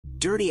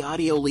dirty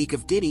audio leak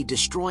of Diddy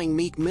destroying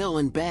Meek Mill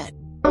in bed.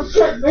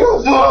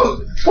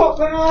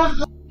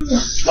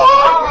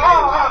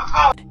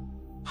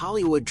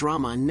 Hollywood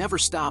drama never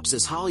stops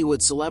as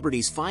Hollywood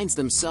celebrities finds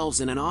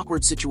themselves in an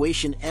awkward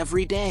situation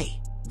every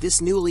day. This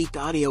new leaked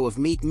audio of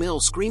Meek Mill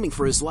screaming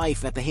for his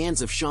life at the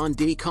hands of Sean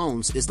Diddy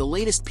Combs is the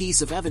latest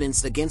piece of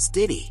evidence against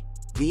Diddy.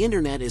 The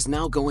internet is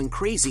now going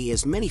crazy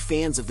as many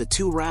fans of the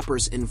two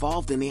rappers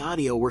involved in the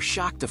audio were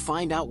shocked to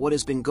find out what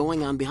has been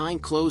going on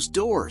behind closed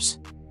doors.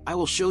 I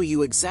will show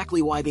you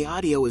exactly why the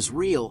audio is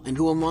real and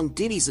who among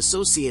Diddy's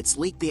associates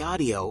leaked the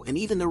audio and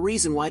even the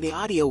reason why the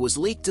audio was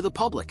leaked to the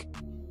public.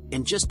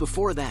 And just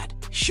before that,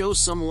 show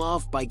some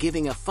love by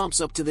giving a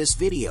thumbs up to this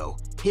video,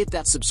 hit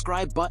that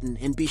subscribe button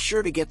and be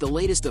sure to get the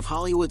latest of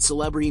Hollywood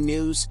celebrity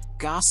news,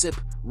 gossip,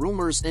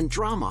 rumors and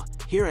drama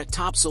here at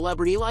Top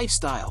Celebrity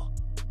Lifestyle.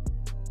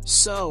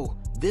 So,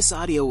 this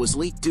audio was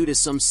leaked due to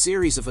some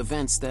series of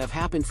events that have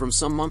happened from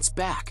some months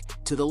back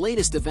to the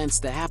latest events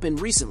that happened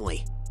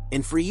recently.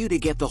 And for you to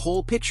get the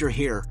whole picture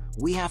here,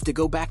 we have to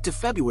go back to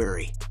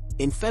February.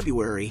 In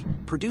February,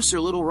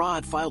 producer Lil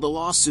Rod filed a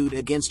lawsuit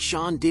against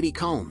Sean Diddy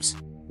Combs.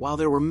 While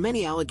there were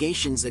many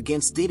allegations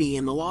against Diddy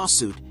in the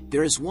lawsuit,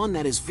 there is one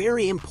that is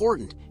very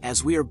important,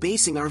 as we are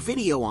basing our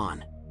video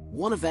on.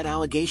 One of that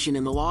allegation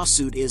in the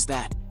lawsuit is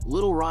that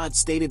Lil Rod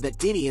stated that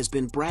Diddy has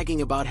been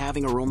bragging about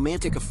having a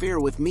romantic affair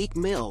with Meek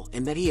Mill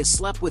and that he has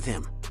slept with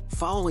him.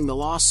 Following the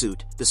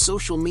lawsuit, the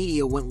social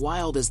media went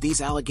wild as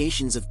these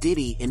allegations of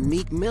Diddy and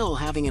Meek Mill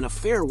having an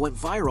affair went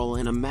viral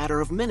in a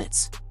matter of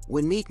minutes.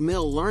 When Meek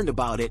Mill learned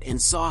about it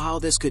and saw how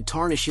this could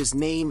tarnish his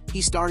name,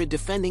 he started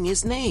defending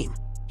his name.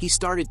 He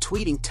started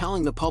tweeting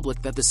telling the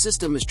public that the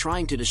system is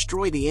trying to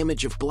destroy the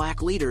image of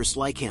black leaders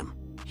like him.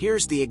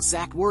 Here's the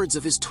exact words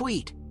of his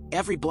tweet.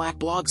 Every black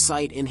blog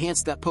site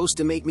enhanced that post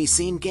to make me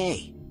seem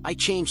gay. I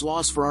change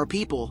laws for our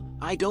people.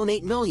 I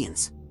donate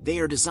millions. They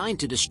are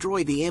designed to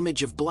destroy the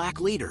image of black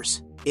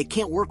leaders. It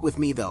can't work with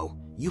me though.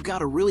 You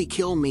gotta really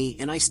kill me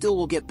and I still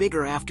will get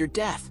bigger after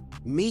death.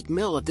 Meek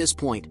Mill at this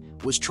point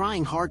was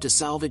trying hard to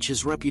salvage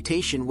his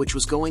reputation, which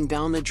was going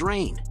down the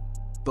drain.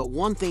 But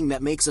one thing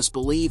that makes us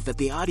believe that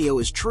the audio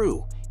is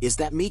true is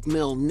that Meek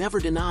Mill never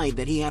denied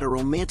that he had a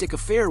romantic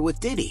affair with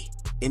Diddy.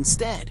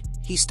 Instead,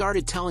 he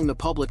started telling the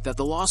public that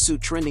the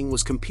lawsuit trending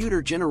was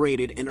computer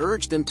generated and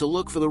urged them to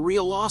look for the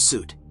real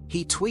lawsuit.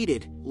 He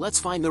tweeted, "Let's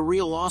find the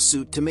real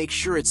lawsuit to make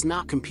sure it's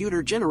not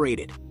computer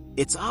generated.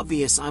 It's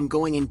obvious I'm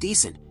going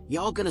indecent.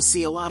 Y'all gonna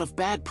see a lot of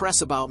bad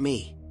press about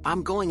me.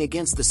 I'm going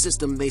against the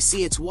system. They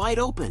see it's wide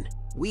open.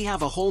 We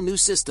have a whole new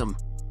system."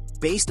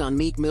 Based on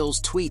Meek Mill's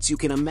tweets, you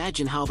can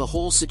imagine how the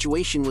whole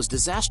situation was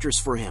disastrous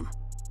for him.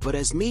 But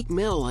as Meek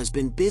Mill has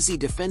been busy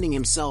defending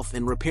himself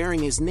and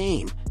repairing his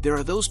name, there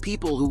are those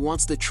people who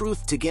wants the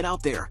truth to get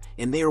out there,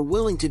 and they are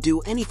willing to do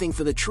anything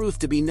for the truth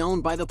to be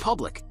known by the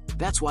public.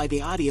 That's why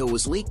the audio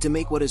was leaked to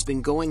make what has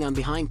been going on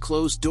behind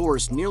closed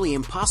doors nearly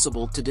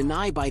impossible to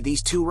deny by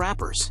these two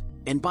rappers.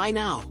 And by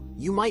now,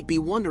 you might be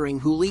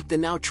wondering who leaked the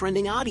now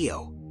trending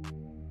audio.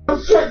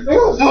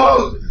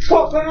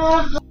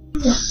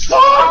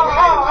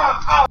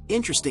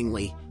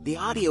 Interestingly, the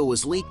audio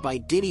was leaked by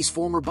Diddy's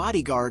former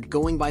bodyguard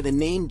going by the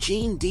name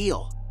Gene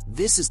Deal.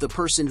 This is the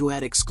person who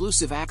had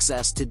exclusive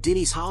access to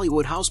Diddy's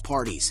Hollywood house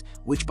parties,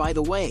 which by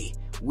the way,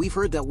 we've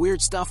heard that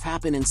weird stuff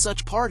happen in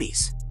such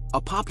parties.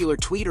 A popular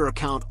Twitter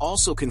account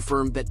also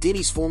confirmed that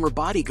Diddy's former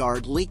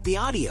bodyguard leaked the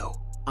audio.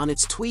 On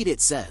its tweet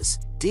it says,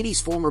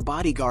 Diddy's former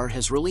bodyguard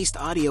has released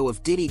audio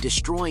of Diddy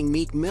destroying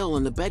Meek Mill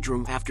in the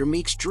bedroom after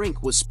Meek's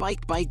drink was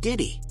spiked by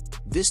Diddy.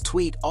 This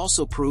tweet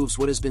also proves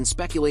what has been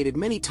speculated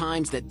many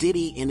times, that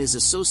Diddy and his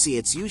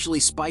associates usually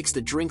spikes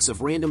the drinks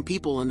of random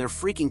people in their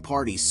freaking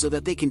parties so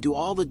that they can do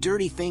all the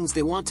dirty things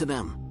they want to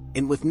them.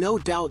 And with no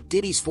doubt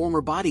Diddy's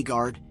former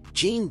bodyguard,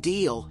 Gene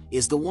Deal,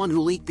 is the one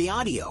who leaked the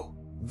audio.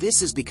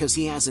 This is because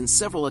he has on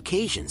several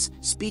occasions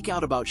speak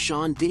out about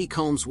Sean Diddy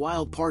Combs'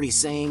 wild parties,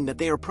 saying that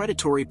they are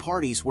predatory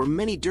parties where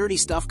many dirty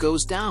stuff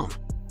goes down.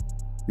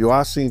 Yo,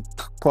 I seen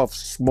Puff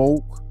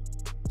smoke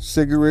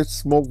cigarettes,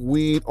 smoke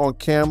weed on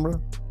camera.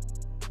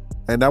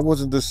 And that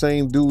wasn't the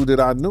same dude that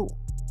I knew.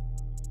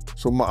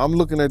 So I'm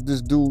looking at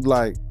this dude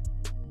like,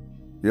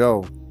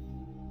 yo,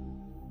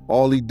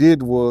 all he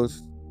did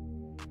was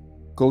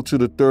go to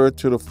the third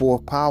to the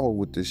fourth power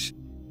with this shit.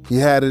 He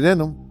had it in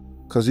him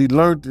because he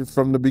learned it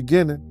from the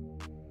beginning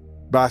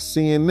by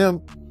seeing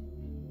them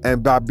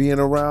and by being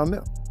around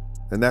them.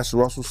 And that's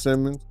Russell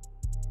Simmons,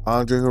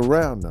 Andre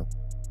Harrell now,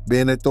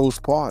 being at those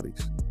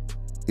parties.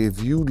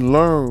 If you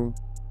learn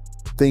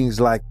things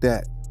like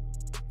that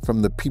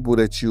from the people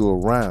that you're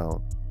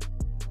around,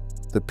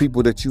 the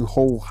people that you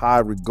hold high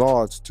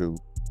regards to,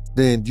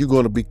 then you're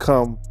going to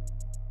become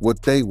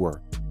what they were.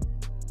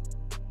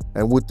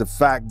 And with the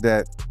fact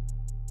that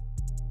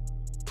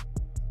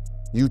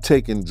you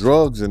taking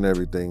drugs and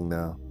everything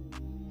now,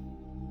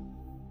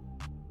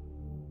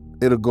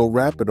 it'll go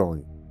rapid on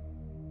you.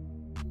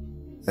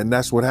 And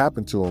that's what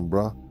happened to him,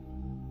 bruh.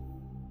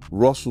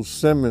 Russell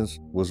Simmons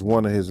was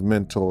one of his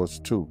mentors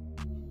too.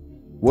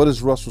 What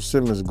is Russell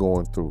Simmons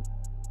going through?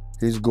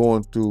 He's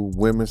going through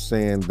women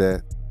saying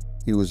that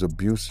he was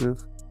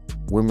abusive.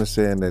 Women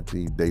saying that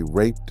they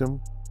raped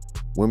him.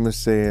 Women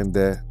saying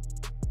that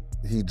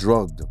he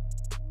drugged them.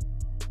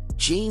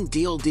 Gene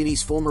Deal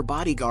Diddy's former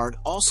bodyguard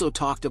also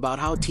talked about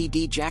how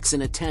T.D.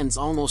 Jackson attends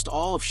almost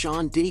all of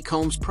Sean Diddy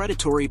Combs'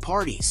 predatory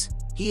parties.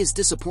 He is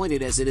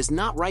disappointed as it is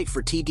not right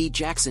for T.D.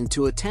 Jackson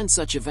to attend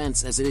such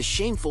events as it is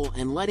shameful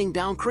and letting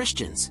down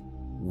Christians.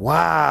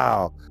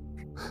 Wow.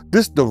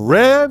 This the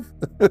Rev?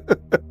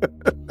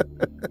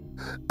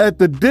 At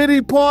the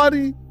Diddy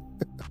party?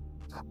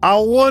 I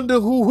wonder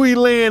who he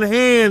laying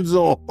hands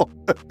on.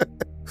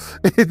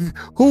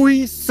 Who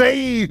he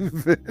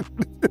saving.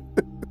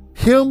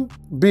 Him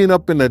being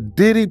up in a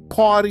Diddy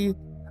party,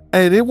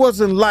 and it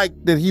wasn't like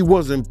that he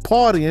wasn't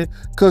partying,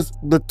 because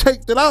the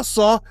tape that I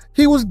saw,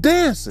 he was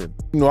dancing.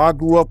 You know, I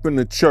grew up in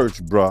the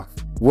church, bruh.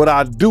 What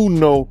I do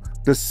know,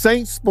 the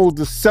saints supposed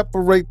to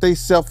separate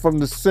themselves from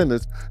the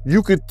sinners.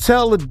 You could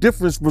tell the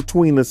difference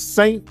between a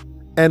saint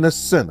and a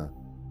sinner.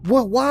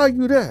 Why are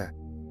you there?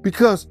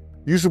 Because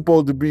you're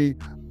supposed to be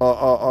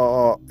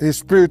his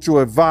spiritual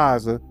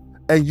advisor,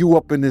 and you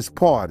up in this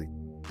party.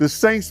 The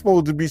saints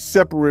supposed to be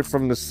separate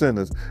from the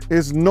sinners.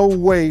 There's no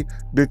way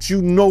that you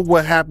know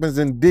what happens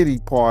in Diddy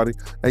party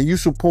and you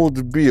supposed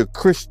to be a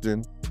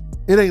Christian.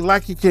 It ain't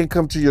like you can't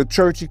come to your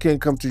church, you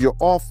can't come to your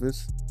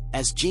office.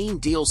 As Gene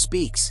Deal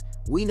speaks,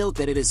 we note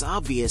that it is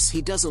obvious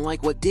he doesn't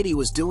like what Diddy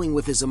was doing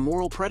with his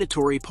immoral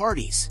predatory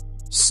parties.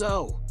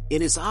 So,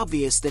 it is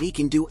obvious that he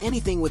can do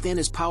anything within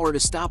his power to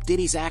stop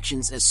Diddy's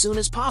actions as soon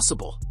as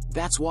possible.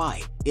 That's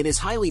why it is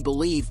highly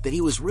believed that he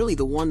was really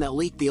the one that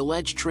leaked the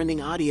alleged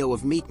trending audio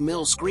of Meek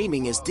Mill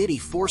screaming as Diddy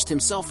forced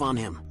himself on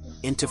him.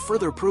 And to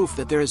further proof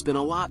that there has been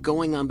a lot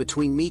going on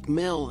between Meek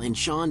Mill and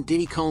Sean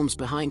Diddy Combs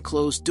behind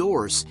closed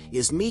doors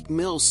is Meek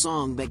Mill's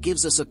song that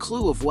gives us a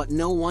clue of what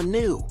no one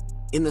knew.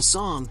 In the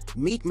song,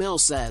 Meek Mill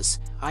says,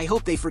 "I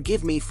hope they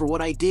forgive me for what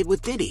I did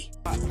with Diddy.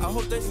 I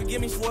hope they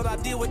forgive me for what I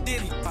did with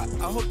Diddy.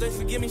 I hope they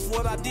forgive me for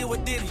what I did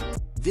with Diddy."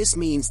 This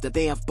means that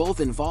they have both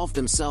involved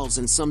themselves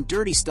in some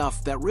dirty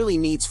stuff that really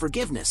needs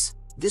forgiveness.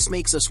 This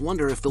makes us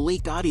wonder if the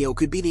leaked audio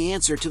could be the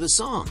answer to the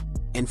song.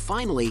 And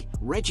finally,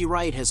 Reggie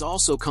Wright has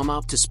also come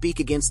out to speak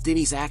against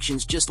Diddy's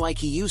actions just like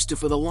he used to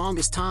for the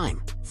longest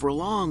time. For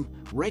long,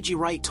 Reggie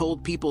Wright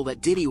told people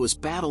that Diddy was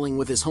battling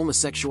with his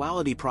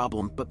homosexuality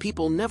problem, but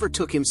people never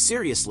took him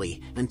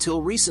seriously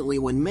until recently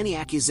when many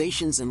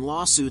accusations and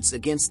lawsuits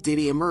against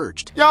Diddy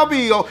emerged. Y'all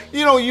be, you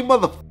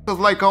motherfuckers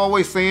like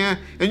always saying,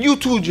 and you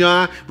too,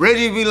 John,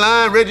 Reggie be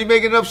lying, Reggie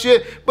making up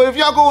shit. But if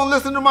y'all go and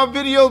listen to my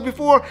videos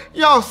before,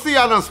 y'all see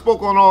I done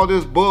spoke on all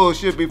this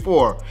bullshit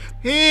before.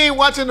 He ain't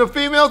watching the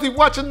females, he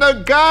watching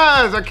the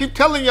guys. I keep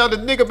telling y'all the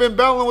nigga been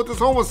battling with this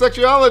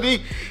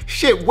homosexuality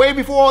shit way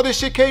before all this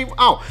shit came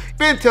out.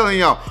 Been telling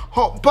y'all,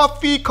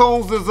 Puffy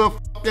Combs is a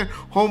fucking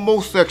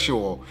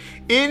homosexual.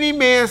 Any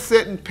man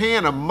sitting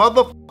paying a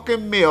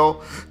motherfucking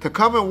meal to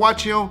come and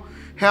watch him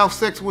have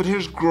sex with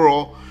his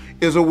girl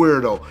is a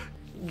weirdo.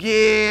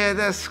 Yeah,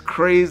 that's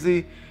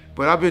crazy,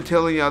 but I've been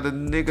telling y'all the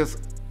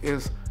niggas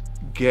is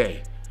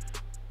gay.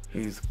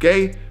 He's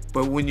gay.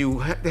 But when you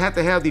have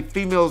to have these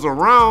females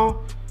around,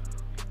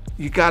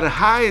 you gotta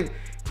hide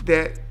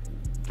that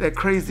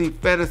crazy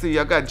fantasy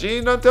y'all got.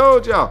 Gene done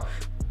told y'all.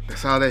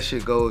 That's how that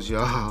shit goes,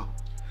 y'all.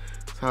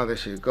 That's how that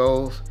shit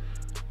goes.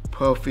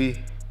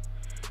 Puffy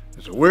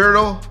is a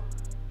weirdo.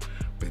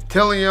 Been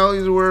telling y'all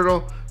he's a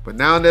weirdo. But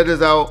now that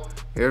it's out,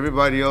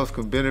 everybody else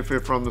can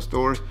benefit from the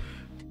stories.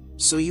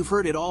 So you've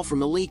heard it all from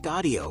the leaked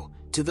audio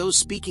to those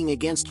speaking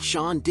against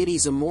Sean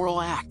Diddy's immoral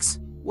acts.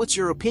 What's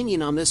your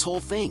opinion on this whole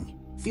thing?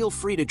 Feel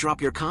free to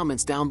drop your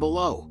comments down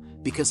below,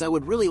 because I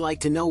would really like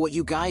to know what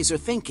you guys are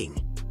thinking.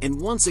 And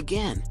once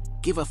again,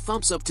 give a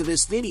thumbs up to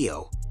this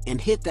video,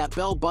 and hit that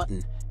bell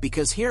button,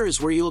 because here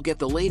is where you'll get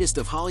the latest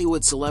of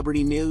Hollywood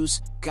celebrity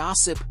news,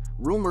 gossip,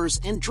 rumors,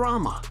 and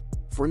drama.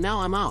 For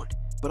now I'm out,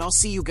 but I'll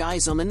see you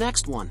guys on the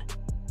next one.